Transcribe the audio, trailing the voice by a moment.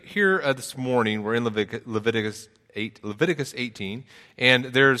here this morning, we're in Leviticus 18, and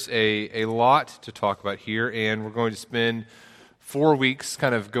there's a lot to talk about here, and we're going to spend 4 weeks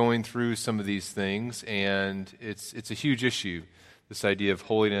kind of going through some of these things, and it's a huge issue, this idea of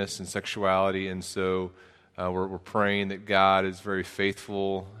holiness and sexuality, and so we're praying that God is very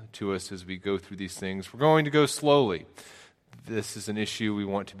faithful to us as we go through these things. We're going to go slowly. This is an issue we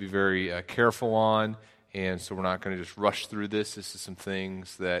want to be very careful on, and so we're not going to just rush through this. This is some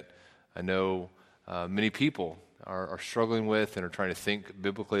things that I know many people are struggling with and are trying to think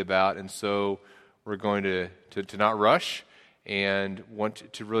biblically about, and so we're going to not rush and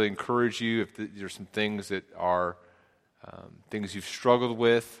want to really encourage you if there's some things that are things you've struggled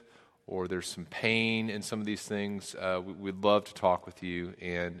with, or there's some pain in some of these things. We'd love to talk with you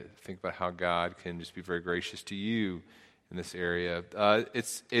and think about how God can just be very gracious to you in this area.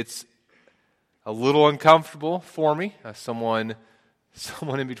 It's a little uncomfortable for me. Someone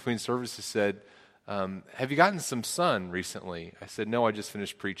in between services said, have you gotten some sun recently? I said, no, I just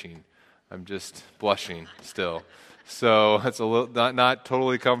finished preaching. I'm just blushing still. So it's a little not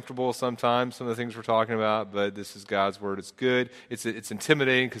totally comfortable sometimes, some of the things we're talking about, but this is God's Word. It's good. It's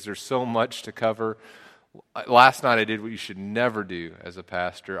intimidating because there's so much to cover. Last night I did what you should never do as a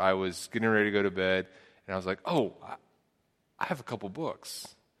pastor. I was getting ready to go to bed, and I was like, oh, I have a couple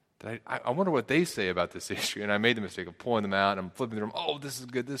books. I wonder what they say about this issue. And I made the mistake of pulling them out, and I'm flipping through them. Oh, this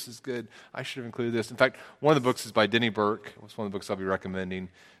is good. I should have included this. In fact, one of the books is by Denny Burke. It's one of the books I'll be recommending.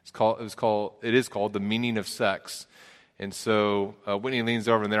 It is called The Meaning of Sex. And so Whitney leans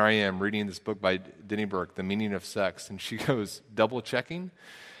over, and there I am reading this book by Denny Burke, The Meaning of Sex. And she goes, double checking?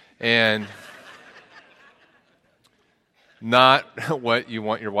 And not what you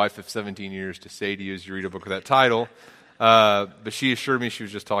want your wife of 17 years to say to you as you read a book with that title. But she assured me she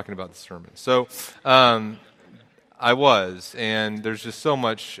was just talking about the sermon. So I was, and there's just so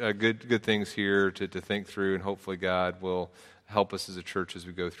much good things here to think through, and hopefully God will help us as a church as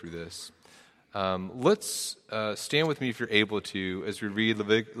we go through this. Let's stand with me if you're able to as we read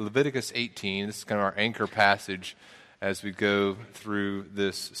Leviticus 18. This is kind of our anchor passage as we go through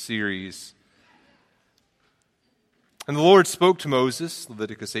this series. And the Lord spoke to Moses,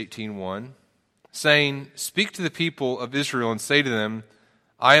 Leviticus 18:1, saying, speak to the people of Israel and say to them,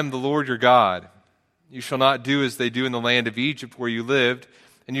 I am the Lord your God. You shall not do as they do in the land of Egypt where you lived,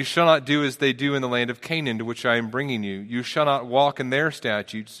 and you shall not do as they do in the land of Canaan to which I am bringing you. You shall not walk in their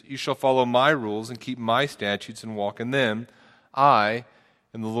statutes. You shall follow my rules and keep my statutes and walk in them. I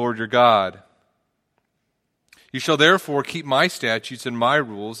am the Lord your God. You shall therefore keep my statutes and my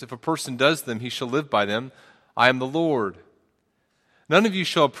rules. If a person does them, he shall live by them. I am the Lord. None of you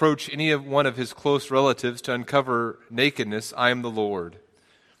shall approach any one of his close relatives to uncover nakedness. I am the Lord.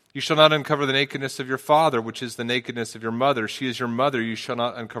 You shall not uncover the nakedness of your father, which is the nakedness of your mother. She is your mother. You shall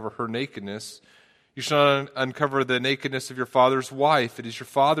not uncover her nakedness. You shall not uncover the nakedness of your father's wife. It is your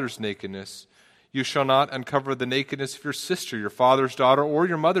father's nakedness. You shall not uncover the nakedness of your sister, your father's daughter, or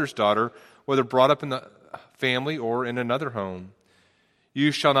your mother's daughter, whether brought up in the family or in another home.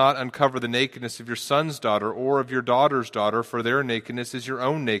 You shall not uncover the nakedness of your son's daughter or of your daughter's daughter, for their nakedness is your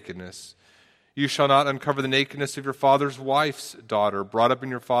own nakedness. You shall not uncover the nakedness of your father's wife's daughter, brought up in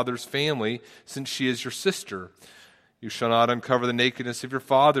your father's family, since she is your sister. You shall not uncover the nakedness of your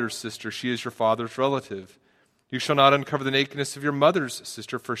father's sister, she is your father's relative. You shall not uncover the nakedness of your mother's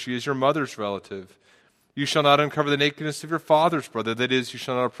sister, for she is your mother's relative. You shall not uncover the nakedness of your father's brother, that is, you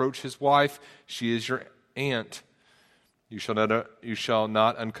shall not approach his wife, she is your aunt. You shall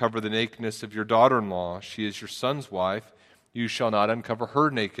not uncover the nakedness of your daughter-in-law. She is your son's wife. You shall not uncover her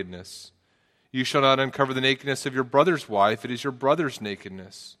nakedness. You shall not uncover the nakedness of your brother's wife. It is your brother's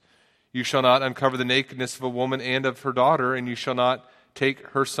nakedness. You shall not uncover the nakedness of a woman and of her daughter, and you shall not take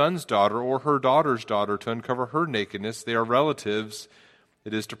her son's daughter or her daughter's daughter to uncover her nakedness. They are relatives.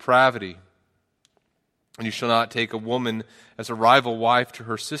 It is depravity. And you shall not take a woman as a rival wife to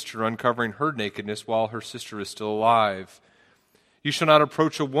her sister, uncovering her nakedness while her sister is still alive. You shall not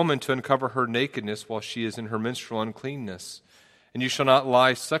approach a woman to uncover her nakedness while she is in her menstrual uncleanness. And you shall not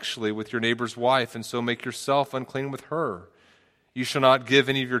lie sexually with your neighbor's wife, and so make yourself unclean with her. You shall not give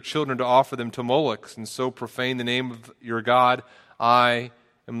any of your children to offer them to Moloch, and so profane the name of your God. I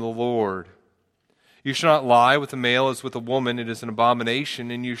am the Lord. You shall not lie with a male as with a woman, it is an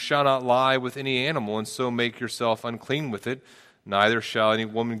abomination, and you shall not lie with any animal, and so make yourself unclean with it. Neither shall any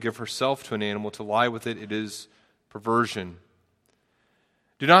woman give herself to an animal to lie with it, it is perversion.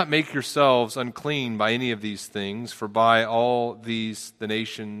 Do not make yourselves unclean by any of these things, for by all these the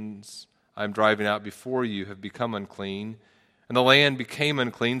nations I am driving out before you have become unclean, and the land became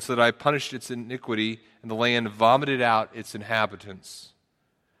unclean, so that I punished its iniquity, and the land vomited out its inhabitants.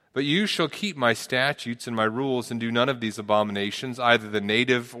 But you shall keep my statutes and my rules and do none of these abominations, either the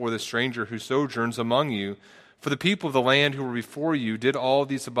native or the stranger who sojourns among you. For the people of the land who were before you did all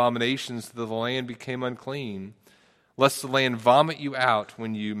these abominations, so that the land became unclean, lest the land vomit you out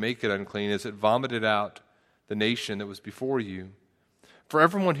when you make it unclean, as it vomited out the nation that was before you. For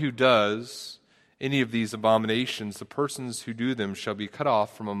everyone who does any of these abominations, the persons who do them shall be cut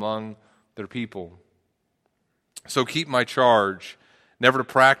off from among their people. So keep my charge, never to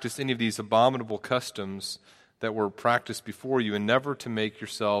practice any of these abominable customs that were practiced before you, and never to make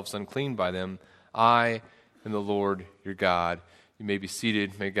yourselves unclean by them. I am the Lord your God. You may be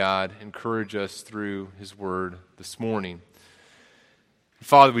seated. May God encourage us through his word this morning.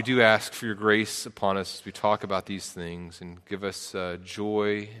 Father, we do ask for your grace upon us as we talk about these things, and give us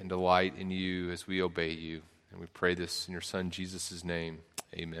joy and delight in you as we obey you. And we pray this in your Son, Jesus' name.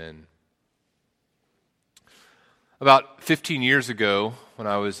 Amen. About 15 years ago, when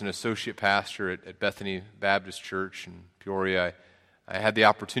I was an associate pastor at Bethany Baptist Church in Peoria, I had the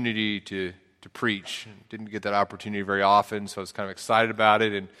opportunity to preach. Didn't get that opportunity very often, so I was kind of excited about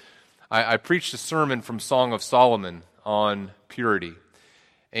it. And I preached a sermon from Song of Solomon on purity.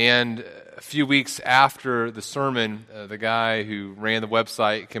 And a few weeks after the sermon, the guy who ran the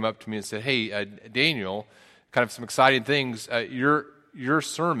website came up to me and said, "Hey, Daniel, kind of some exciting things. Your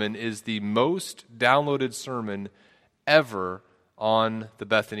sermon is the most downloaded sermon ever on the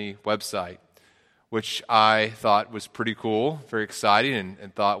Bethany website," which I thought was pretty cool, very exciting,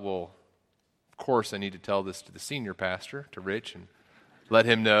 and thought, well, of course I need to tell this to the senior pastor, to Rich, and let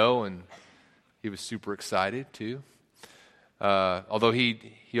him know, and he was super excited too. Although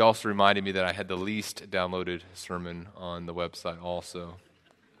he also reminded me that I had the least downloaded sermon on the website also.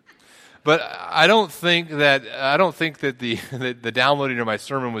 But I don't think that the downloading of my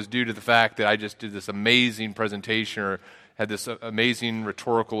sermon was due to the fact that I just did this amazing presentation or had this amazing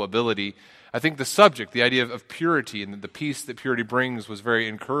rhetorical ability. I think the subject, the idea of purity and the peace that purity brings, was very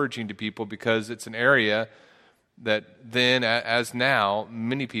encouraging to people, because it's an area that then, as now,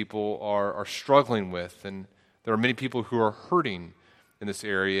 many people are struggling with, and there are many people who are hurting in this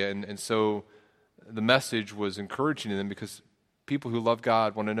area, and so the message was encouraging to them, because people who love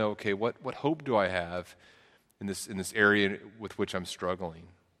God want to know, okay, what hope do I have in this area with which I'm struggling?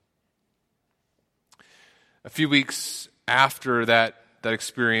 A few weeks after that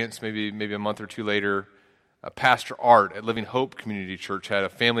experience, maybe a month or two later, Pastor Art at Living Hope Community Church had a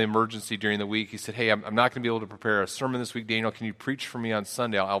family emergency during the week. He said, "Hey, I'm not going to be able to prepare a sermon this week. Daniel, can you preach for me on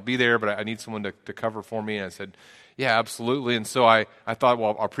Sunday? I'll be there, but I need someone to cover for me." And I said, "Yeah, absolutely." And so I thought,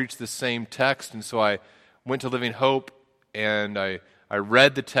 well, I'll preach the same text. And so I went to Living Hope, and I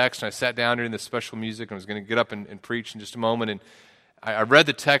read the text, and I sat down during the special music, and I was going to get up and preach in just a moment. And I read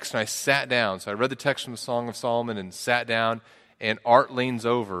the text, and I sat down. So I read the text from the Song of Solomon and sat down, and Art leans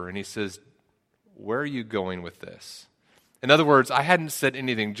over, and he says, "Where are you going with this?" In other words, I hadn't said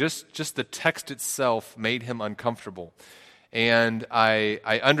anything. Just the text itself made him uncomfortable. And I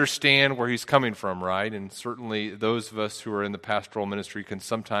understand where he's coming from, right? And certainly those of us who are in the pastoral ministry can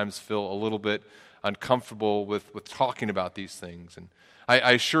sometimes feel a little bit uncomfortable with talking about these things. And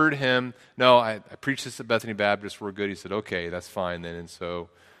I assured him, no, I preached this at Bethany Baptist, we're good. He said, okay, that's fine then. And so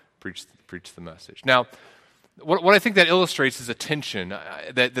preached the message. Now, what I think that illustrates is a tension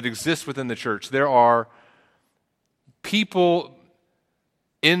that exists within the church. There are people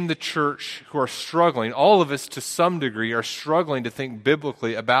in the church who are struggling. All of us, to some degree, are struggling to think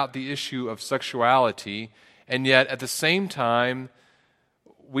biblically about the issue of sexuality, and yet at the same time,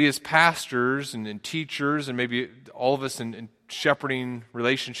 we as pastors and teachers, and maybe all of us in shepherding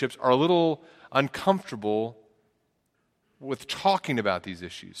relationships, are a little uncomfortable with talking about these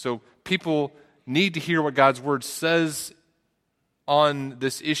issues. So people need to hear what God's Word says on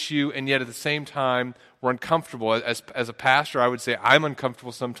this issue, and yet at the same time, we're uncomfortable. As a pastor, I would say I'm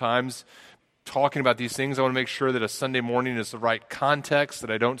uncomfortable sometimes talking about these things. I want to make sure that a Sunday morning is the right context,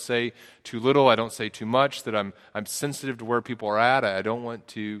 that I don't say too little, I don't say too much, that I'm sensitive to where people are at. I don't want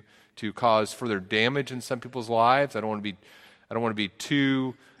to cause further damage in some people's lives. I don't want to be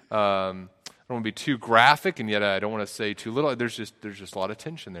too graphic, and yet I don't want to say too little. There's just a lot of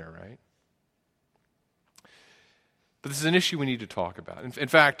tension there, right? But this is an issue we need to talk about. In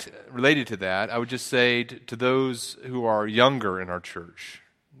fact, related to that, I would just say to those who are younger in our church,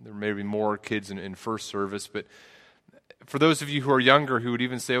 there may be more kids in first service, but for those of you who are younger who would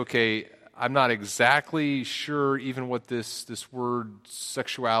even say, okay, I'm not exactly sure even what this word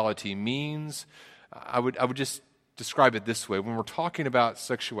sexuality means, I would just describe it this way. When we're talking about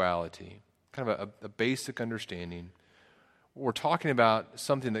sexuality, kind of a basic understanding, we're talking about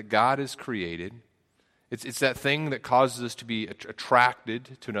something that God has created, It's that thing that causes us to be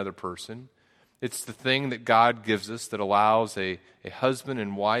attracted to another person. It's the thing that God gives us that allows a husband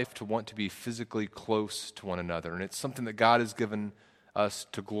and wife to want to be physically close to one another. And it's something that God has given us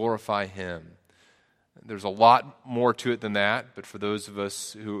to glorify Him. There's a lot more to it than that, but for those of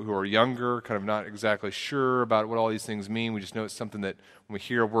us who are younger, kind of not exactly sure about what all these things mean, we just know it's something that when we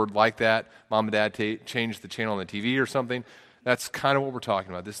hear a word like that, mom and dad change the channel on the TV or something. That's kind of what we're talking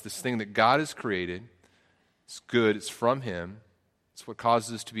about. This thing that God has created. It's good. It's from Him. It's what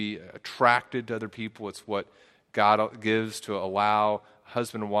causes us to be attracted to other people. It's what God gives to allow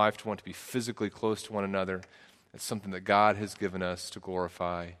husband and wife to want to be physically close to one another. It's something that God has given us to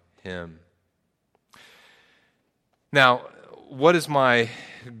glorify Him. Now, what is my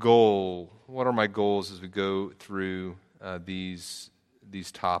goal? What are my goals as we go through these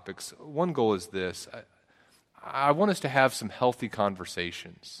topics? One goal is this. I want us to have some healthy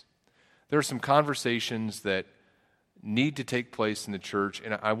conversations. There are some conversations that need to take place in the church,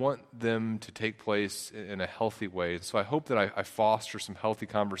 and I want them to take place in a healthy way. So I hope that I foster some healthy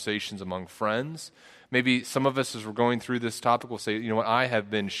conversations among friends. Maybe some of us, as we're going through this topic, will say, you know what, I have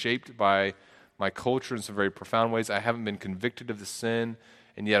been shaped by my culture in some very profound ways. I haven't been convicted of the sin,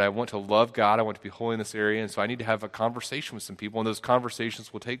 and yet I want to love God. I want to be holy in this area, and so I need to have a conversation with some people, and those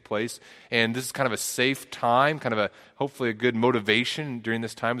conversations will take place. And this is kind of a safe time, kind of hopefully a good motivation during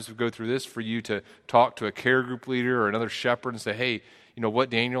this time as we go through this for you to talk to a care group leader or another shepherd and say, hey, you know what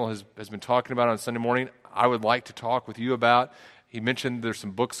Daniel has been talking about on Sunday morning, I would like to talk with you about. He mentioned there's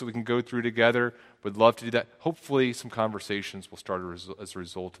some books that we can go through together. Would love to do that. Hopefully some conversations will start as a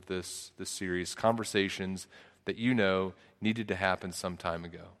result of this series, conversations that you know needed to happen some time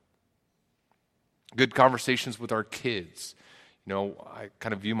ago. Good conversations with our kids. You know, I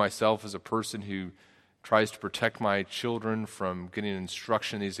kind of view myself as a person who tries to protect my children from getting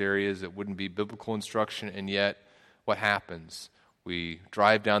instruction in these areas that wouldn't be biblical instruction, and yet what happens? We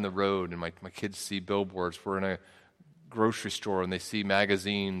drive down the road and my kids see billboards. We're in a grocery store and they see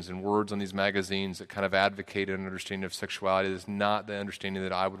magazines and words on these magazines that kind of advocate an understanding of sexuality that's not the understanding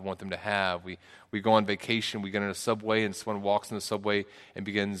that I would want them to have. We go on vacation, we get in a subway, and someone walks in the subway and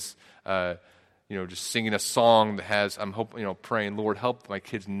begins just singing a song that has, I'm hoping, praying, Lord, help my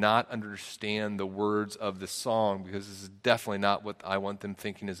kids not understand the words of this song, because this is definitely not what I want them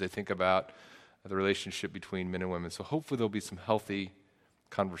thinking as they think about the relationship between men and women. So hopefully there'll be some healthy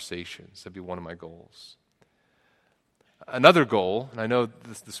conversations. That'd be one of my goals. Another goal, and I know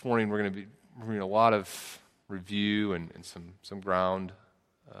this morning we're going to be doing a lot of review and some ground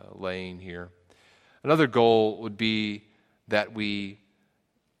laying here. Another goal would be that we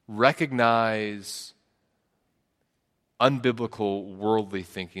recognize unbiblical worldly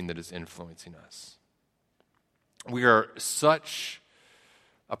thinking that is influencing us. We are such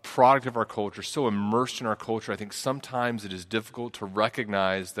a product of our culture, so immersed in our culture, I think sometimes it is difficult to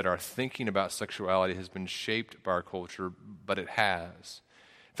recognize that our thinking about sexuality has been shaped by our culture, but it has.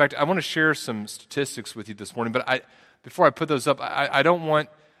 In fact, I want to share some statistics with you this morning, but before I put those up, I don't want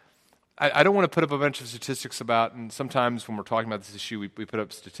to put up a bunch of statistics about, and sometimes when we're talking about this issue, we put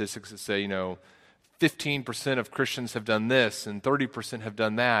up statistics that say, 15% of Christians have done this, and 30% have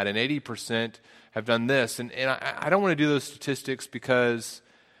done that, and 80% have done this. And I don't want to do those statistics because,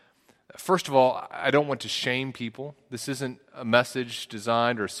 first of all, I don't want to shame people. This isn't a message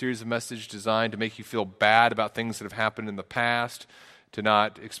designed or a series of messages designed to make you feel bad about things that have happened in the past, to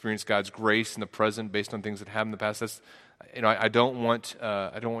not experience God's grace in the present based on things that happened in the past. I don't want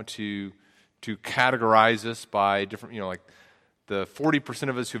to categorize us by different, like the 40%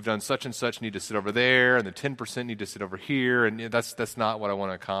 of us who've done such and such need to sit over there, and the 10% need to sit over here, and that's not what I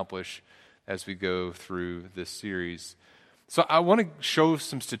want to accomplish as we go through this series. So I want to show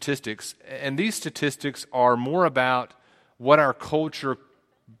some statistics, and these statistics are more about what our culture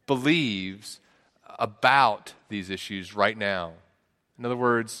believes about these issues right now. In other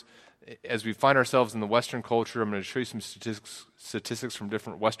words, as we find ourselves in the Western culture, I'm going to show you some statistics from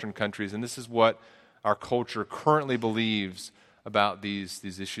different Western countries, and this is what our culture currently believes about these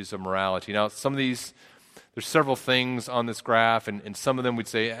issues of morality. Now, some of these, there's several things on this graph, and some of them we'd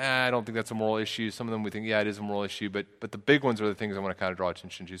say, I don't think that's a moral issue. Some of them we think, yeah, it is a moral issue, but the big ones are the things I want to kind of draw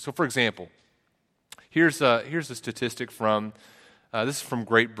attention to. So, for example, here's a statistic from, this is from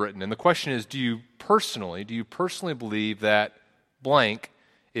Great Britain, and the question is, do you personally believe that blank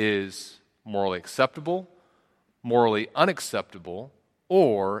is morally acceptable, morally unacceptable,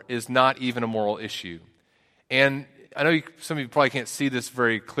 or is not even a moral issue? And I know some of you probably can't see this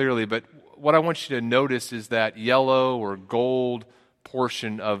very clearly, but what I want you to notice is that yellow or gold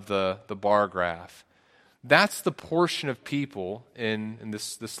portion of the bar graph. That's the portion of people in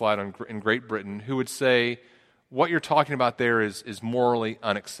this slide in Great Britain who would say what you're talking about there is morally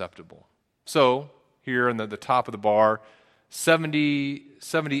unacceptable. So here in the top of the bar,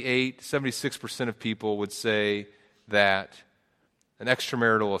 76% of people would say that an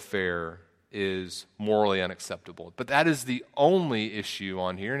extramarital affair is morally unacceptable. But that is the only issue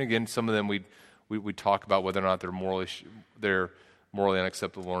on here. And again, some of them we'd talk about whether or not they're morally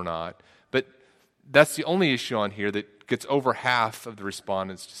unacceptable or not. But that's the only issue on here that gets over half of the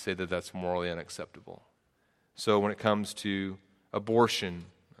respondents to say that that's morally unacceptable. So when it comes to abortion,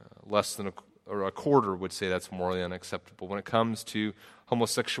 less than a quarter would say that's morally unacceptable. When it comes to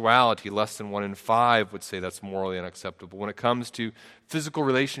homosexuality, less than 1 in 5 would say that's morally unacceptable. When it comes to physical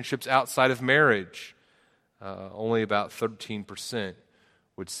relationships outside of marriage, only about 13%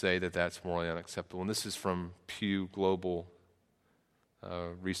 would say that that's morally unacceptable. And this is from Pew Global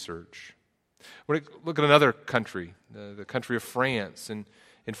Research. Look at another country, the country of France. And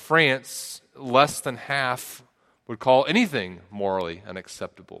in France, less than half would call anything morally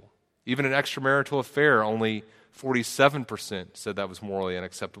unacceptable. Even an extramarital affair, only 47% said that was morally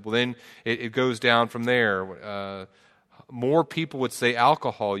unacceptable. Then it goes down from there. More people would say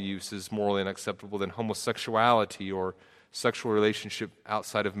alcohol use is morally unacceptable than homosexuality or sexual relationship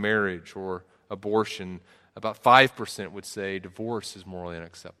outside of marriage or abortion. About 5% would say divorce is morally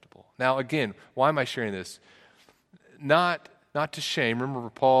unacceptable. Now, again, why am I sharing this? Not to shame. Remember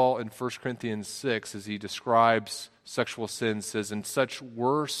Paul in 1 Corinthians 6, as he describes sexual sin, says, and such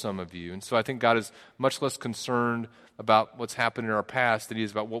were some of you. And so I think God is much less concerned about what's happened in our past than he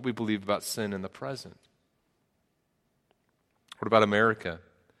is about what we believe about sin in the present. What about America?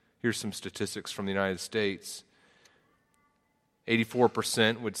 Here's some statistics from the United States.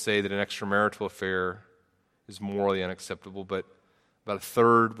 84% would say that an extramarital affair is morally unacceptable, but about a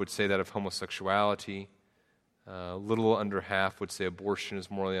third would say that of homosexuality. A little under half would say abortion is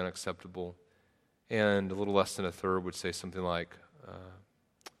morally unacceptable, and a little less than a third would say something like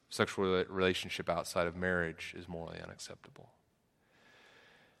sexual relationship outside of marriage is morally unacceptable.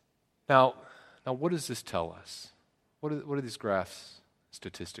 Now, what does this tell us? What do these graphs,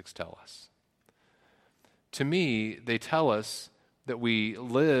 statistics tell us? To me, they tell us that we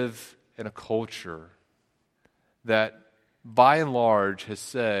live in a culture that, by and large, has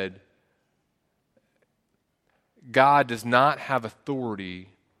said God does not have authority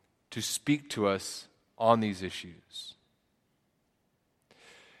to speak to us on these issues.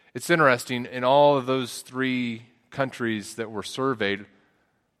 It's interesting, in all of those 3 countries that were surveyed,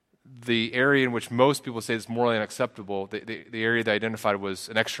 the area in which most people say is morally unacceptable, the area they identified was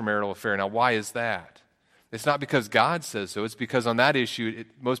an extramarital affair. Now, why is that? It's not because God says so. It's because on that issue,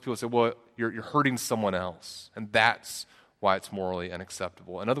 most people say, well, you're hurting someone else, and that's why it's morally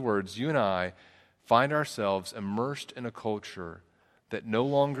unacceptable. In other words, you and I find ourselves immersed in a culture that no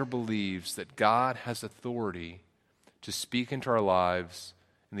longer believes that God has authority to speak into our lives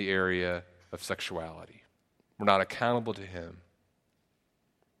in the area of sexuality. We're not accountable to him.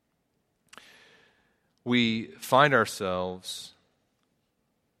 We find ourselves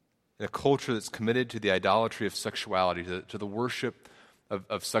in a culture that's committed to the idolatry of sexuality, to the worship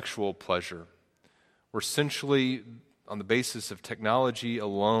of sexual pleasure. We're essentially, on the basis of technology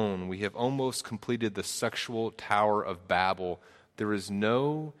alone, we have almost completed the sexual Tower of Babel. There is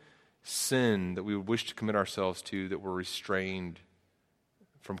no sin that we would wish to commit ourselves to that we're restrained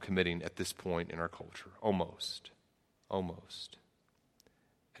from committing at this point in our culture. Almost. And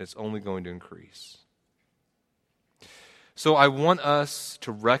it's only going to increase. So I want us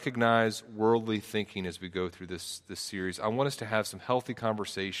to recognize worldly thinking as we go through this series. I want us to have some healthy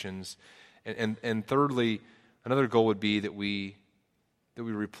conversations. And thirdly, another goal would be that we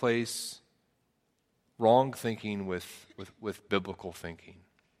replace wrong thinking with biblical thinking.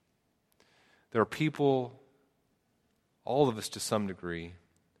 There are people, all of us to some degree,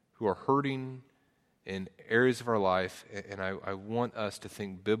 who are hurting in areas of our life, and I want us to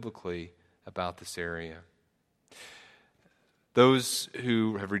think biblically about this area. Those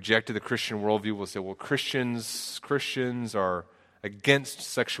who have rejected the Christian worldview will say, well, Christians are against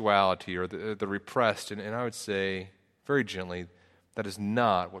sexuality or the repressed. And I would say, very gently, that is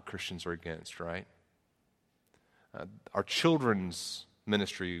not what Christians are against, right? Our children's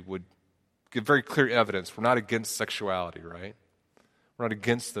ministry would give very clear evidence. We're not against sexuality, right? We're not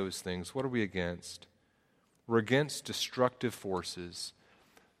against those things. What are we against? We're against destructive forces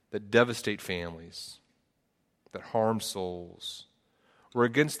that devastate families, that harm souls. We're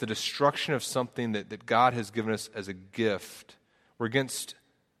against the destruction of something that God has given us as a gift. We're against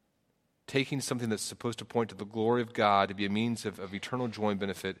taking something that's supposed to point to the glory of God to be a means of eternal joy and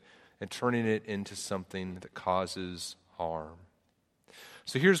benefit and turning it into something that causes harm.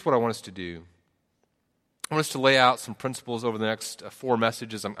 So here's what I want us to do. I want us to lay out some principles over the next 4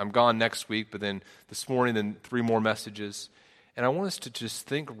 messages. I'm gone next week, but then this morning, then 3 more messages. And I want us to just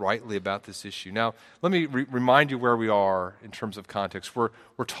think rightly about this issue. Now, let me remind you where we are in terms of context. We're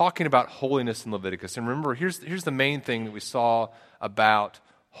talking about holiness in Leviticus. And remember, here's the main thing that we saw about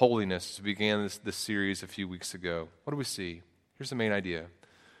holiness as we began this series a few weeks ago. What do we see? Here's the main idea.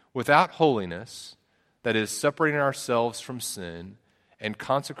 Without holiness, that is, separating ourselves from sin and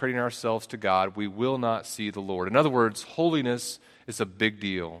consecrating ourselves to God, we will not see the Lord. In other words, holiness is a big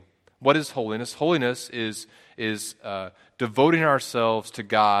deal. What is holiness? Holiness is devoting ourselves to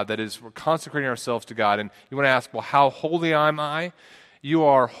God. That is, we're consecrating ourselves to God. And you want to ask, well, how holy am I? You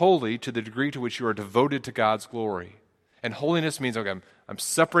are holy to the degree to which you are devoted to God's glory. And holiness means, okay, I'm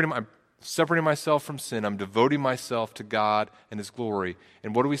separating myself from sin. I'm devoting myself to God and His glory.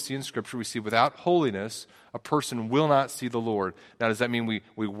 And what do we see in Scripture? We see without holiness, a person will not see the Lord. Now, does that mean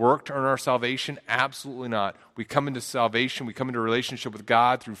we work to earn our salvation? Absolutely not. We come into salvation, we come into a relationship with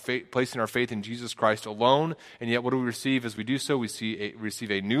God through placing our faith in Jesus Christ alone, and yet what do we receive as we do so? We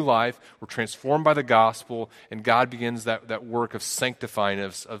receive a new life. We're transformed by the gospel, and God begins that work of sanctifying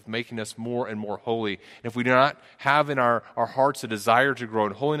us, of making us more and more holy. And if we do not have in our hearts a desire to grow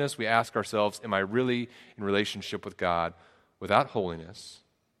in holiness, we ask ourselves, am I really in relationship with God? Without holiness,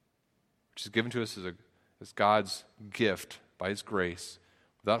 which is given to us as God's gift by His grace,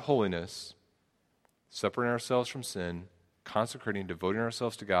 without holiness, separating ourselves from sin, consecrating, devoting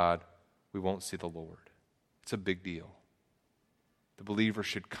ourselves to God, we won't see the Lord. It's a big deal. The believer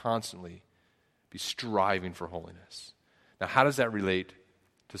should constantly be striving for holiness. Now, how does that relate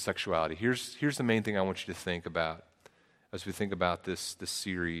to sexuality? Here's the main thing I want you to think about as we think about this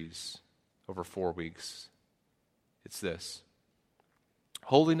series over 4 weeks. It's this.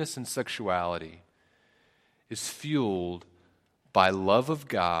 Holiness and sexuality is fueled by love of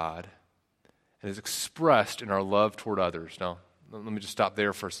God and is expressed in our love toward others. Now, let me just stop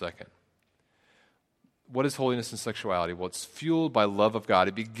there for a second. What is holiness and sexuality? Well, it's fueled by love of God.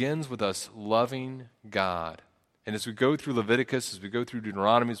 It begins with us loving God. And as we go through Leviticus, as we go through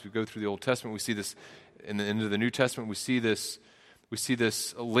Deuteronomy, as we go through the Old Testament, we see this in the end of the New Testament, we see this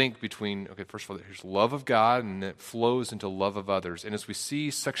link between, okay, first of all, here's love of God, and it flows into love of others. And as we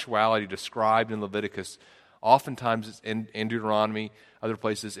see sexuality described in Leviticus, oftentimes it's in Deuteronomy, other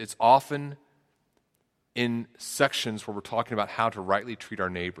places, it's often in sections where we're talking about how to rightly treat our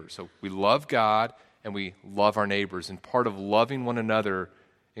neighbors. So we love God and we love our neighbors. And part of loving one another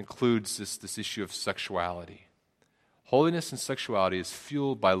includes this issue of sexuality. Holiness and sexuality is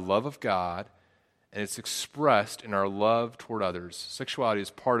fueled by love of God, and it's expressed in our love toward others. Sexuality is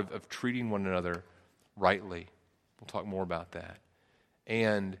part of treating one another rightly. We'll talk more about that.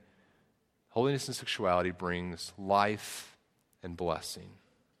 And holiness and sexuality brings life and blessing.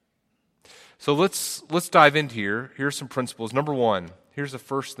 So let's dive into here. Here are some principles. Number 1, here's the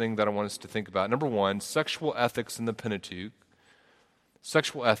first thing that I want us to think about. Number 1, sexual ethics in the Pentateuch.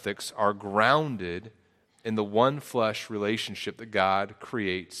 Sexual ethics are grounded in the one flesh relationship that God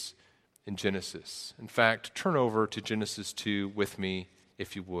creates in Genesis. In fact, turn over to Genesis 2 with me,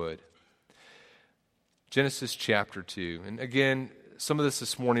 if you would. Genesis chapter 2. And again, some of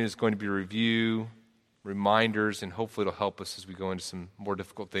this morning is going to be review, reminders, and hopefully it'll help us as we go into some more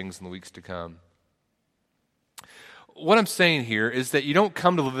difficult things in the weeks to come. What I'm saying here is that you don't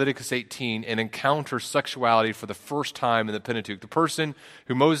come to Leviticus 18 and encounter sexuality for the first time in the Pentateuch. The person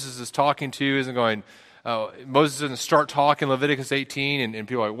who Moses is talking to isn't going, Moses doesn't start talking Leviticus 18, and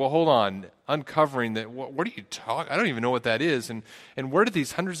people are like, well, hold on, uncovering that, what are you talking? I don't even know what that is, and where did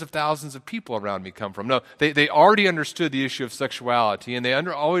these hundreds of thousands of people around me come from? No, they already understood the issue of sexuality, and they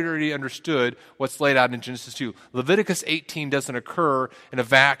already understood what's laid out in Genesis 2. Leviticus 18 doesn't occur in a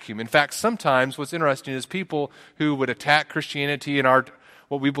vacuum. In fact, sometimes what's interesting is people who would attack Christianity and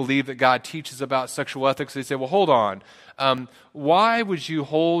what we believe that God teaches about sexual ethics, they say, well, hold on. Why would you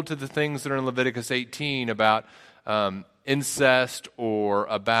hold to the things that are in Leviticus 18 about incest or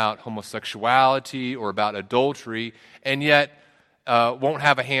about homosexuality or about adultery, and yet won't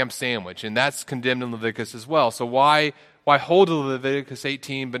have a ham sandwich? And that's condemned in Leviticus as well. So why hold to Leviticus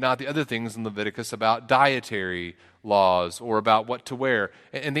 18 but not the other things in Leviticus about dietary laws or about what to wear?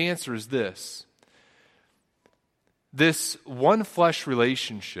 And the answer is this. This one flesh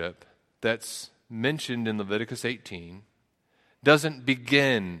relationship that's mentioned in Leviticus 18 doesn't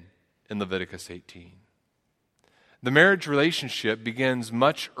begin in Leviticus 18. The marriage relationship begins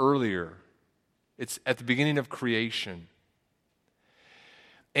much earlier. It's at the beginning of creation.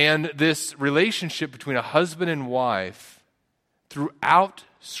 And this relationship between a husband and wife throughout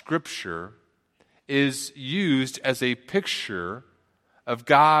Scripture is used as a picture of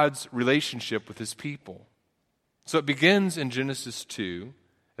God's relationship with his people. So it begins in Genesis 2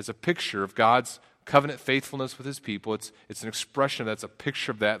 as a picture of God's covenant faithfulness with his people. It's an expression that's a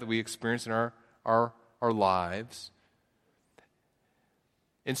picture of that we experience in our lives.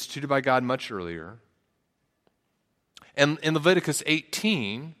 Instituted by God much earlier. And in Leviticus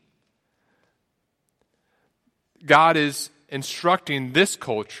 18, God is instructing this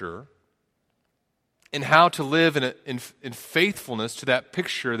culture in how to live in faithfulness to that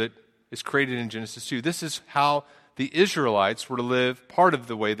picture that is created in Genesis 2. This is how the Israelites were to live, part of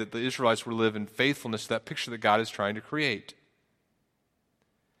the way that the Israelites were to live in faithfulness to that picture that God is trying to create.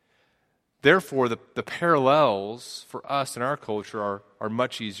 Therefore, the parallels for us in our culture are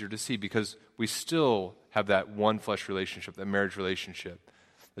much easier to see because we still have that one flesh relationship, that marriage relationship.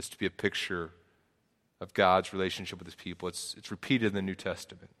 That's to be a picture of God's relationship with his people. It's repeated in the New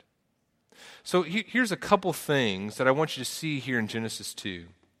Testament. So here's a couple things that I want you to see here in Genesis 2.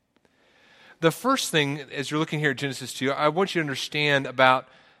 The first thing, as you're looking here at Genesis 2, I want you to understand about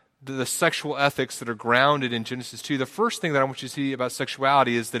the sexual ethics that are grounded in Genesis 2. The first thing that I want you to see about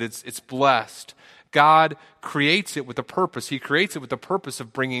sexuality is that it's blessed. God creates it with a purpose. He creates it with the purpose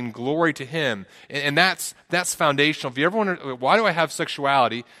of bringing glory to him. And that's foundational. If you ever wonder, why do I have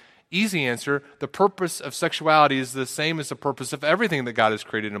sexuality? Easy answer, the purpose of sexuality is the same as the purpose of everything that God has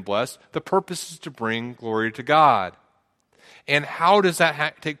created and blessed. The purpose is to bring glory to God. And how does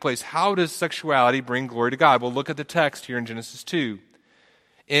that take place? How does sexuality bring glory to God? Well, look at the text here in Genesis 2.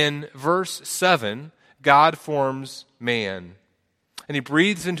 In verse 7, God forms man. And he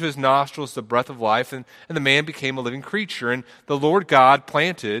breathes into his nostrils the breath of life, and the man became a living creature. And the Lord God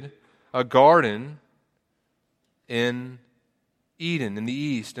planted a garden in Eden in the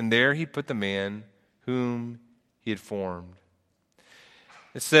east, and there he put the man whom he had formed.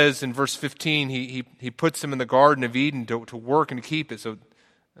 It says in verse 15, he puts him in the Garden of Eden to work and to keep it. So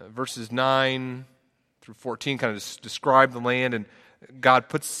verses 9 through 14 kind of describe the land, and God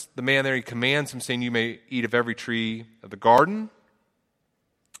puts the man there. He commands him, saying, you may eat of every tree of the garden,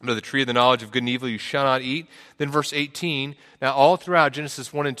 but of the tree of the knowledge of good and evil you shall not eat. Then verse 18, now all throughout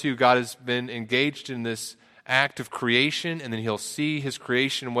Genesis 1 and 2, God has been engaged in this act of creation, and then he'll see his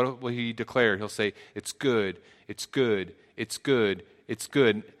creation, and what will he declare? He'll say, it's good, it's good, it's good, it's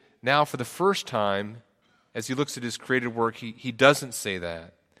good. Now, for the first time, as he looks at his created work, he doesn't say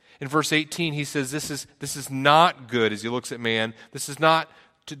that. In verse 18, he says, this is not good as he looks at man. This is not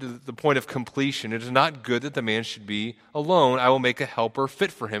to the point of completion. It is not good that the man should be alone. I will make a helper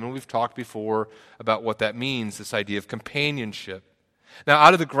fit for him. And we've talked before about what that means, this idea of companionship. Now,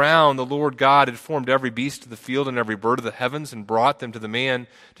 out of the ground, the Lord God had formed every beast of the field and every bird of the heavens and brought them to the man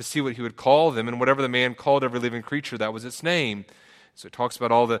to see what he would call them. And whatever the man called every living creature, that was its name. So it talks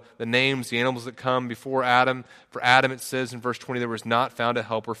about all the names, the animals that come before Adam. For Adam, it says in verse 20, there was not found a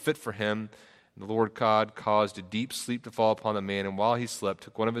helper fit for him. And the Lord God caused a deep sleep to fall upon the man, and while he slept,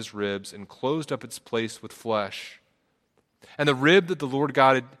 took one of his ribs and closed up its place with flesh. And the rib that the Lord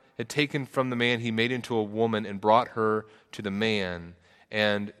God had taken from the man, he made into a woman and brought her to the man.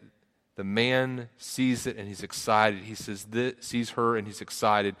 And the man sees it and he's excited. He says, sees her and he's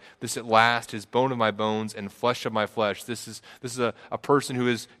excited. This at last is bone of my bones and flesh of my flesh. This is a person who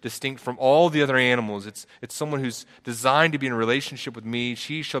is distinct from all the other animals. It's someone who's designed to be in a relationship with me.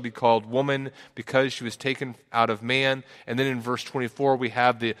 She shall be called woman because she was taken out of man. And then in verse 24 we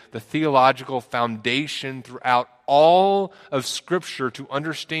have the theological foundation throughout all of Scripture to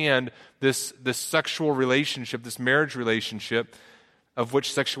understand this sexual relationship, this marriage relationship, of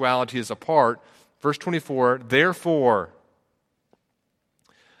which sexuality is a part. Verse 24, therefore,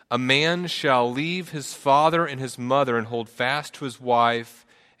 a man shall leave his father and his mother and hold fast to his wife,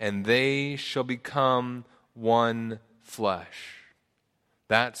 and they shall become one flesh.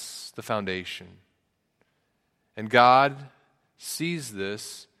 That's the foundation. And God sees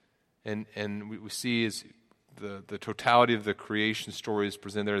this, and we see as the totality of the creation story is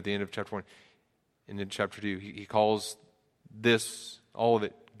presented there at the end of chapter 1. And in chapter 2, he calls this, all of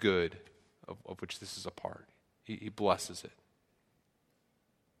it, good, of which this is a part. He blesses it.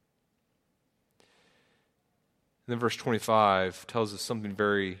 And then verse 25 tells us something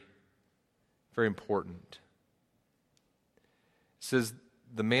very, very important. It says,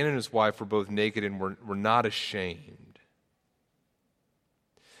 the man and his wife were both naked and were not ashamed.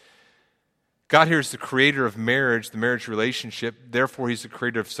 God here is the creator of marriage, the marriage relationship. Therefore, he's the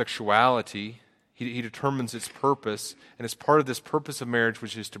creator of sexuality. He determines its purpose, and it's part of this purpose of marriage,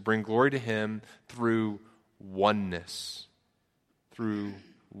 which is to bring glory to him through oneness. Through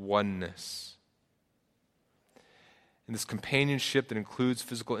oneness. in this companionship that includes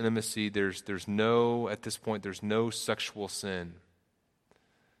physical intimacy, at this point, there's no sexual sin.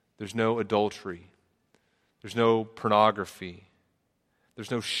 There's no adultery. There's no pornography.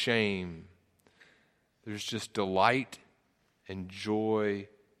 There's no shame. There's just delight and joy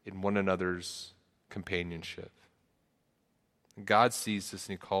in one another's companionship. God sees this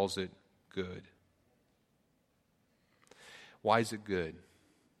and he calls it good. Why is it good?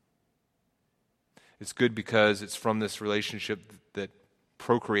 It's good because it's from this relationship that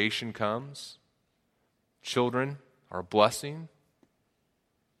procreation comes. Children are a blessing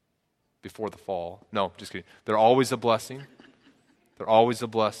before the fall. No, just kidding. They're always a blessing. They're always a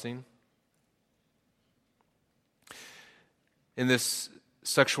blessing. In this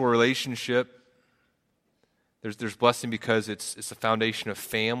sexual relationship, there's blessing because it's a foundation of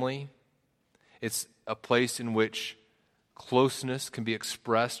family. It's a place in which closeness can be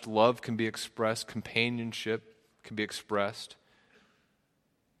expressed, love can be expressed, companionship can be expressed.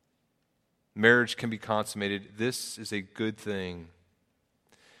 Marriage can be consummated. This is a good thing.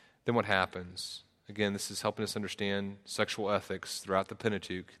 Then what happens? Again, this is helping us understand sexual ethics throughout the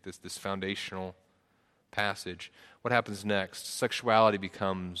Pentateuch, this foundational passage. What happens next? Sexuality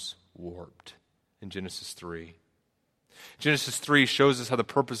becomes warped in Genesis 3. Genesis 3 shows us how the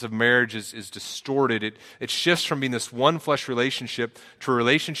purpose of marriage is distorted. It shifts from being this one flesh relationship to a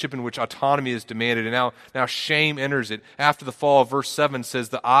relationship in which autonomy is demanded, and now shame enters it. After the fall, verse 7 says,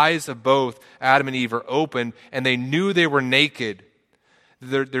 the eyes of both Adam and Eve are opened, and they knew they were naked.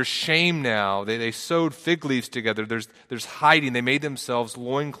 There's shame now. They sewed fig leaves together. There's hiding. They made themselves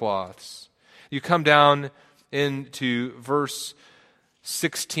loincloths. You come down into verse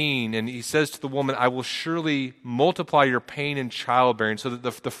 16, and he says to the woman, I will surely multiply your pain in childbearing, so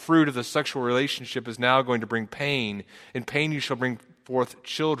that the fruit of the sexual relationship is now going to bring pain. In pain you shall bring forth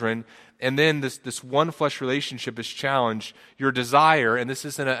children. And then this one flesh relationship is challenged. Your desire, and this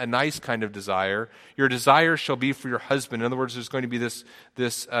isn't a nice kind of desire, your desire shall be for your husband. In other words, there's going to be this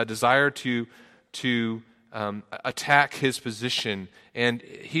desire to attack his position, and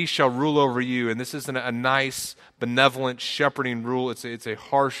he shall rule over you. And this isn't a nice, benevolent, shepherding rule. It's a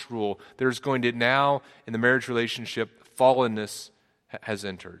harsh rule. There's going to now, in the marriage relationship, fallenness has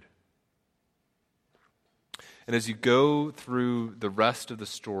entered. And as you go through the rest of the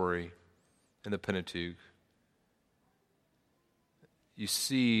story in the Pentateuch, you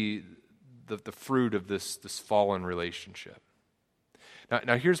see the fruit of this fallen relationship.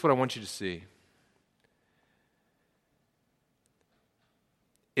 Now here's what I want you to see.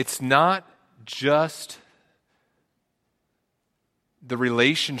 It's not just the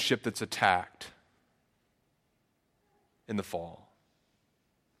relationship that's attacked in the fall.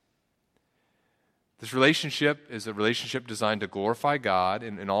 This relationship is a relationship designed to glorify God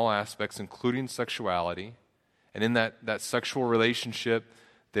in all aspects, including sexuality. And in that sexual relationship,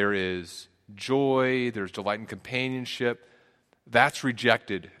 there is joy, there's delight in companionship. That's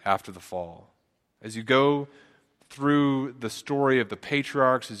rejected after the fall. As you go through the story of the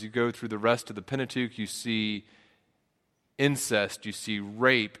patriarchs, as you go through the rest of the Pentateuch, you see incest, you see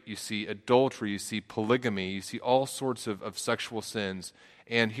rape, you see adultery, you see polygamy, you see all sorts of sexual sins.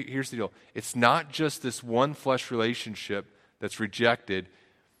 And here's the deal. It's not just this one flesh relationship that's rejected.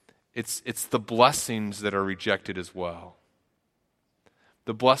 It's the blessings that are rejected as well.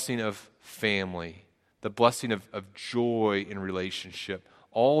 The blessing of family, the blessing of joy in relationship.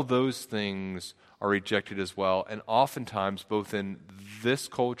 All those things are rejected as well. And oftentimes, both in this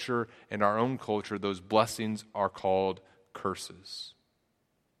culture and our own culture, those blessings are called curses.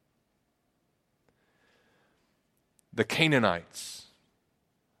 The Canaanites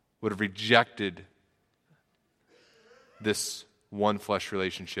would have rejected this one flesh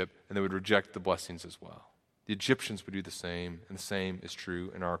relationship, and they would reject the blessings as well. The Egyptians would do the same, and the same is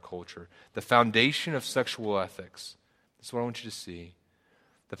true in our culture. The foundation of sexual ethics, this is what I want you to see.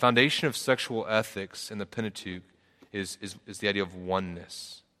 The foundation of sexual ethics in the Pentateuch is the idea of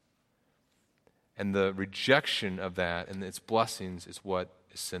oneness. And the rejection of that and its blessings is what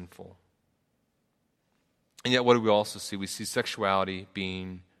is sinful. And yet what do we also see? We see sexuality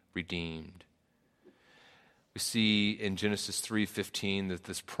being redeemed. We see in Genesis 3:15 that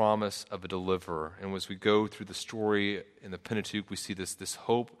this promise of a deliverer. And as we go through the story in the Pentateuch, we see this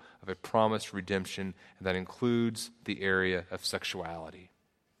hope of a promised redemption, and that includes the area of sexuality.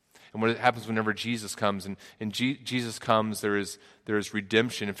 and what happens whenever Jesus comes. And Jesus comes, there is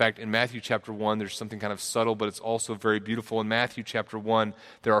redemption. In fact, in Matthew chapter 1, there's something kind of subtle, but it's also very beautiful. In Matthew chapter 1,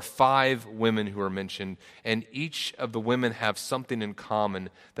 there are 5 women who are mentioned, and each of the women have something in common,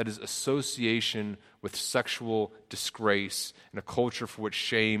 that is association with sexual disgrace in a culture for which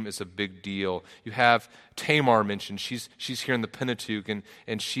shame is a big deal. You have Tamar mentioned. She's here in the Pentateuch,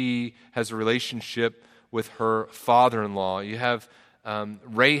 and she has a relationship with her father-in-law. You have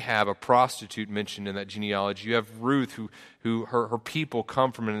Rahab, a prostitute, mentioned in that genealogy. You have Ruth, who her people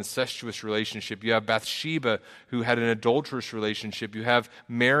come from an incestuous relationship. You have Bathsheba, who had an adulterous relationship. You have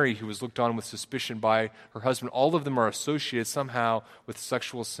Mary, who was looked on with suspicion by her husband. All of them are associated somehow with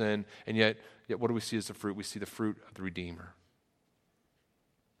sexual sin, and yet what do we see as the fruit? We see the fruit of the Redeemer.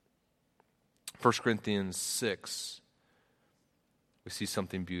 1 Corinthians 6, we see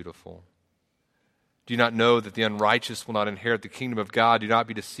something beautiful. Do you not know that the unrighteous will not inherit the kingdom of God? Do not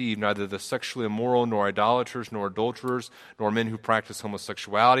be deceived. Neither the sexually immoral, nor idolaters, nor adulterers, nor men who practice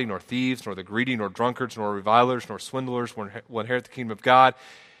homosexuality, nor thieves, nor the greedy, nor drunkards, nor revilers, nor swindlers will inherit the kingdom of God.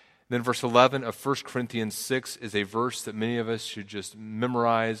 Then verse 11 of 1 Corinthians 6 is a verse that many of us should just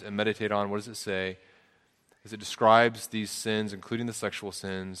memorize and meditate on. What does it say? As it describes these sins, including the sexual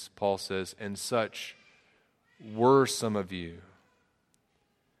sins, Paul says, "And such were some of you."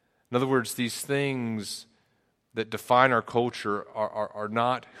 In other words, these things that define our culture are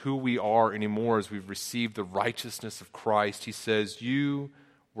not who we are anymore as we've received the righteousness of Christ. He says, you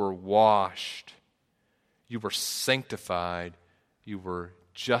were washed, you were sanctified, you were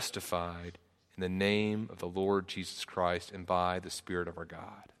justified in the name of the Lord Jesus Christ and by the Spirit of our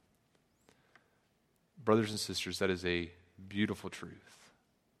God. Brothers and sisters, that is a beautiful truth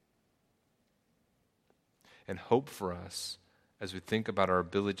and hope for us as we think about our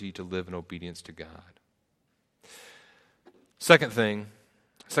ability to live in obedience to God. Second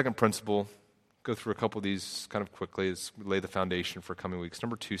principle, go through a couple of these kind of quickly as we lay the foundation for coming weeks.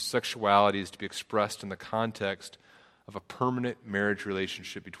 Number 2, sexuality is to be expressed in the context of a permanent marriage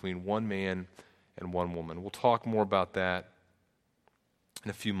relationship between one man and one woman. We'll talk more about that in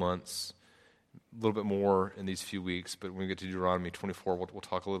a few months, a little bit more in these few weeks, but when we get to Deuteronomy 24, we'll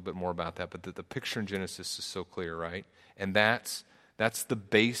talk a little bit more about that. But the picture in Genesis is so clear, right? And that's the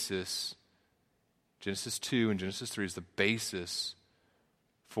basis. Genesis 2 and Genesis 3 is the basis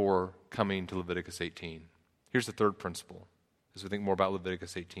for coming to Leviticus 18. Here's the third principle as we think more about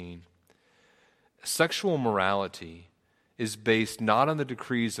Leviticus 18. Sexual morality is based not on the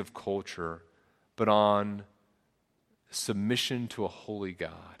decrees of culture, but on submission to a holy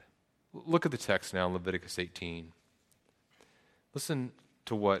God. Look at the text now in Leviticus 18. Listen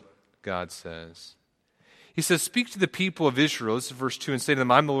to what God says. He says, "Speak to the people of Israel," this is verse 2, "and say to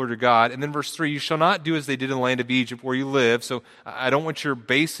them, I'm the Lord your God." And then verse 3, "You shall not do as they did in the land of Egypt where you live." So I don't want your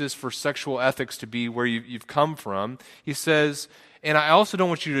basis for sexual ethics to be where you've come from. He says, "And I also don't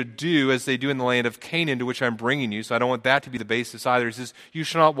want you to do as they do in the land of Canaan to which I'm bringing you." So I don't want that to be the basis either. He says, "You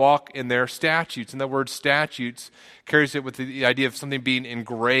shall not walk in their statutes." And that word statutes carries it with the idea of something being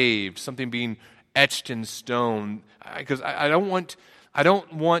engraved, something being etched in stone. Because I don't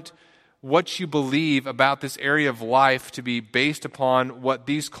want what you believe about this area of life to be based upon what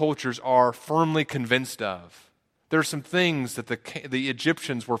these cultures are firmly convinced of. There are some things that the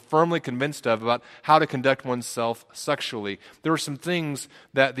Egyptians were firmly convinced of about how to conduct oneself sexually. There were some things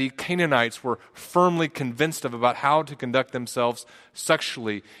that the Canaanites were firmly convinced of about how to conduct themselves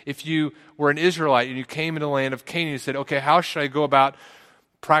sexually. If you were an Israelite and you came into the land of Canaan, you said, okay, how should I go about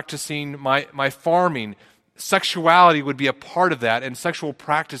practicing my farming? Sexuality would be a part of that, and sexual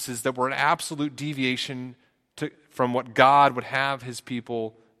practices that were an absolute deviation from what God would have his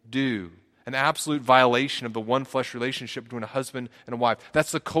people do. An absolute violation of the one flesh relationship between a husband and a wife.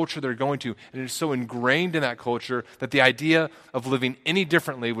 That's the culture they're going to, and it is so ingrained in that culture that the idea of living any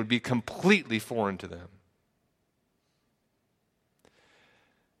differently would be completely foreign to them.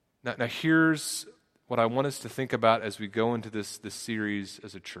 Now here's what I want us to think about as we go into this series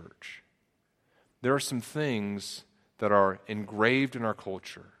as a church. There are some things that are engraved in our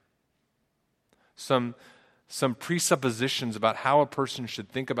culture. Some presuppositions about how a person should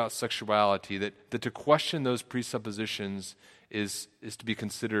think about sexuality, that to question those presuppositions is to be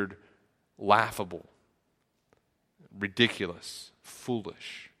considered laughable, ridiculous,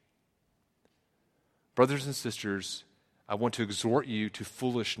 foolish. Brothers and sisters, I want to exhort you to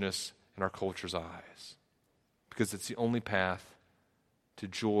foolishness in our culture's eyes, because it's the only path to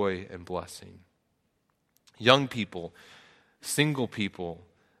joy and blessing. Young people, single people,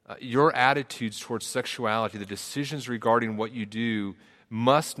 your attitudes towards sexuality, the decisions regarding what you do,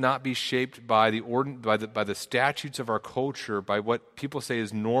 must not be shaped by the statutes of our culture, by what people say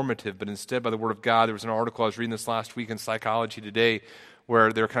is normative, but instead by the Word of God. There was an article I was reading this last week in Psychology Today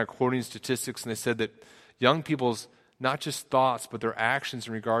where they were kind of quoting statistics, and they said that young people's not just thoughts, but their actions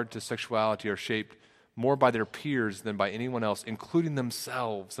in regard to sexuality are shaped more by their peers than by anyone else, including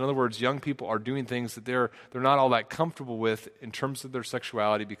themselves. In other words, young people are doing things that they're not all that comfortable with in terms of their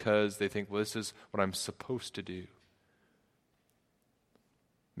sexuality because they think, well, this is what I'm supposed to do.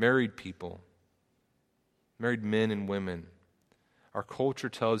 Married people, married men and women, our culture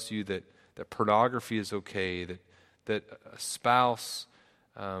tells you that pornography is okay, that a spouse,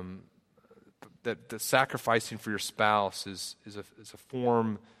 that sacrificing for your spouse is a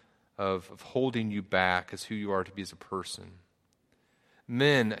form of holding you back as who you are to be as a person.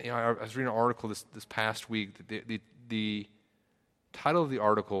 Men, I was reading an article this past week. The title of the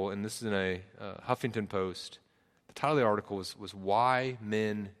article, and this is in a Huffington Post, the title of the article was Why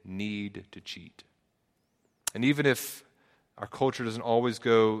Men Need to Cheat. And even if our culture doesn't always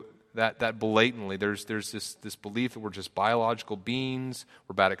go that blatantly, there's this belief that we're just biological beings,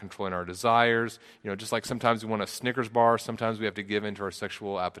 we're bad at controlling our desires. Just like sometimes we want a Snickers bar, sometimes we have to give in to our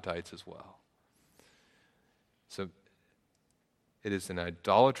sexual appetites as well. So it is an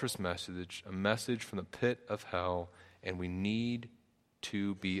idolatrous message, a message from the pit of hell, and we need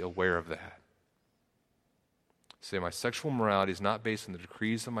to be aware of that. Say, my sexual morality is not based on the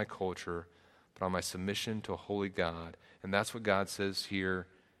decrees of my culture, but on my submission to a holy God. And that's what God says here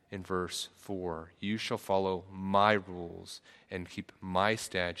in verse 4. You shall follow my rules and keep my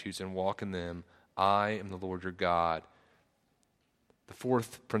statutes and walk in them. I am the Lord your God. The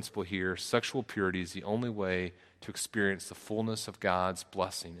fourth principle here, sexual purity is the only way to experience the fullness of God's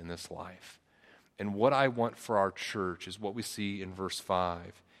blessing in this life. And what I want for our church is what we see in verse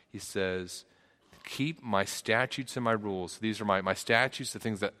 5. He says, keep my statutes and my rules. These are my statutes, the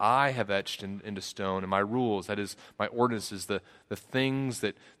things that I have etched into stone, and my rules, that is, my ordinances, the things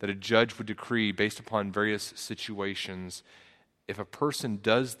that a judge would decree based upon various situations. If a person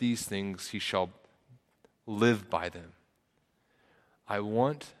does these things, he shall live by them. I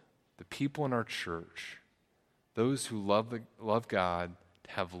want the people in our church, those who love God,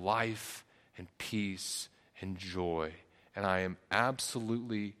 to have life and peace and joy. And I am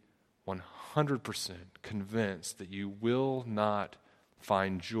absolutely 100% convinced that you will not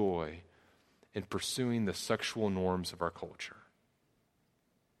find joy in pursuing the sexual norms of our culture,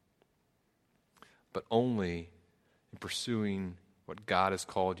 but only in pursuing what God has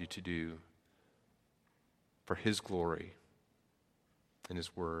called you to do for His glory and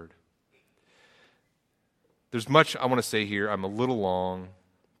His Word. There's much I want to say here. I'm a little long.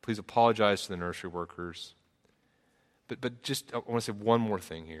 Please apologize to the nursery workers. But just I want to say one more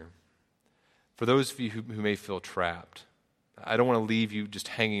thing here. For those of you who may feel trapped, I don't want to leave you just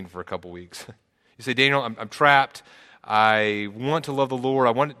hanging for a couple weeks. You say, Daniel, I'm trapped. I want to love the Lord.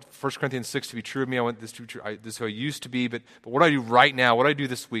 I want 1 Corinthians 6 to be true of me. I want this to be true. This is who I used to be. But what do I do right now? What do I do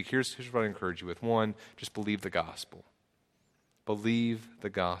this week? Here's what I encourage you with. One, just believe the gospel. Believe the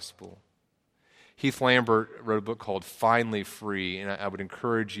gospel. Heath Lambert wrote a book called Finally Free, and I would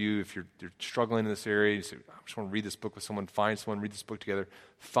encourage you, if you're struggling in this area, you say, I just want to read this book with someone, find someone, read this book together.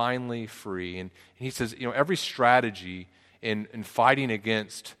 Finally Free. And he says, every strategy in fighting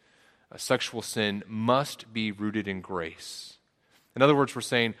against sexual sin must be rooted in grace. In other words, we're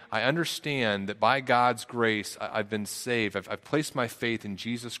saying, I understand that by God's grace, I've been saved. I've placed my faith in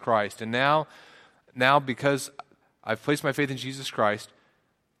Jesus Christ. And now because I've placed my faith in Jesus Christ,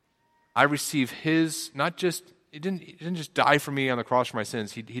 I receive His, He didn't just die for me on the cross for my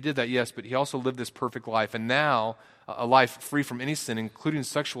sins. He did that, yes, but He also lived this perfect life. And now, a life free from any sin, including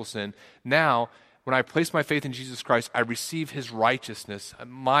sexual sin. Now, when I place my faith in Jesus Christ, I receive His righteousness.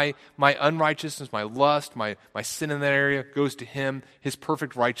 My unrighteousness, my lust, my sin in that area goes to Him. His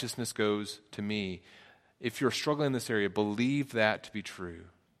perfect righteousness goes to me. If you're struggling in this area, believe that to be true.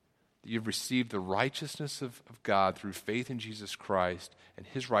 That you've received the righteousness of God through faith in Jesus Christ, and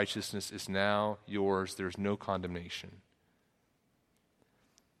His righteousness is now yours. There's no condemnation.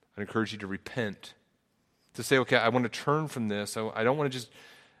 I encourage you to repent, to say, okay, I want to turn from this. I don't want to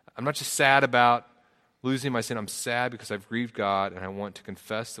I'm not just sad about losing my sin. I'm sad because I've grieved God, and I want to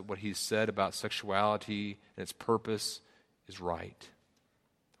confess that what He's said about sexuality and its purpose is right.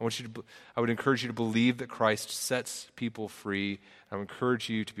 I would encourage you to believe that Christ sets people free. I would encourage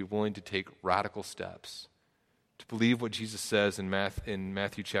you to be willing to take radical steps, to believe what Jesus says in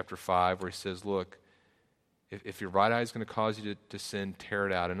Matthew chapter 5, where He says, look, if your right eye is going to cause you to sin, tear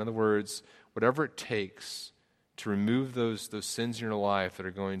it out. In other words, whatever it takes to remove those sins in your life that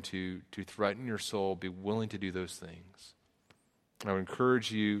are going to threaten your soul, be willing to do those things. I would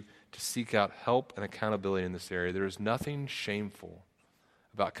encourage you to seek out help and accountability in this area. There is nothing shameful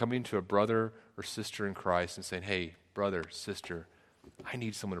about coming to a brother or sister in Christ and saying, hey, brother, sister, I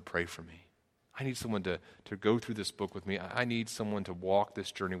need someone to pray for me. I need someone to go through this book with me. I need someone to walk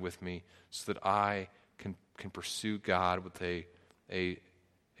this journey with me so that I can pursue God with a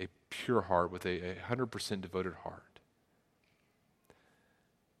pure heart, with a 100% devoted heart.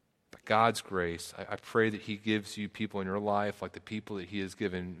 By God's grace, I pray that he gives you people in your life like the people that he has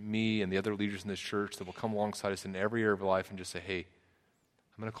given me and the other leaders in this church that will come alongside us in every area of life and just say, hey,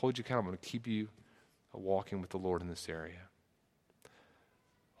 I'm going to hold you accountable. I'm going to keep you walking with the Lord in this area.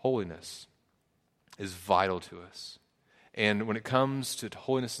 Holiness is vital to us. And when it comes to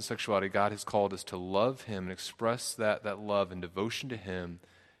holiness and sexuality, God has called us to love him and express that love and devotion to him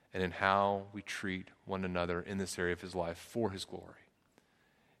and in how we treat one another in this area of his life for his glory.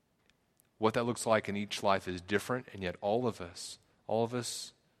 What that looks like in each life is different, and yet all of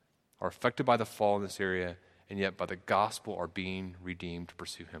us are affected by the fall in this area, and yet by the gospel are being redeemed to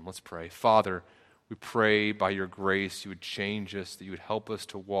pursue him. Let's pray. Father, we pray by your grace you would change us, that you would help us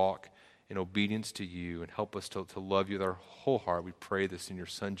to walk in obedience to you and help us to love you with our whole heart. We pray this in your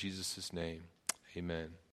Son Jesus' name. Amen.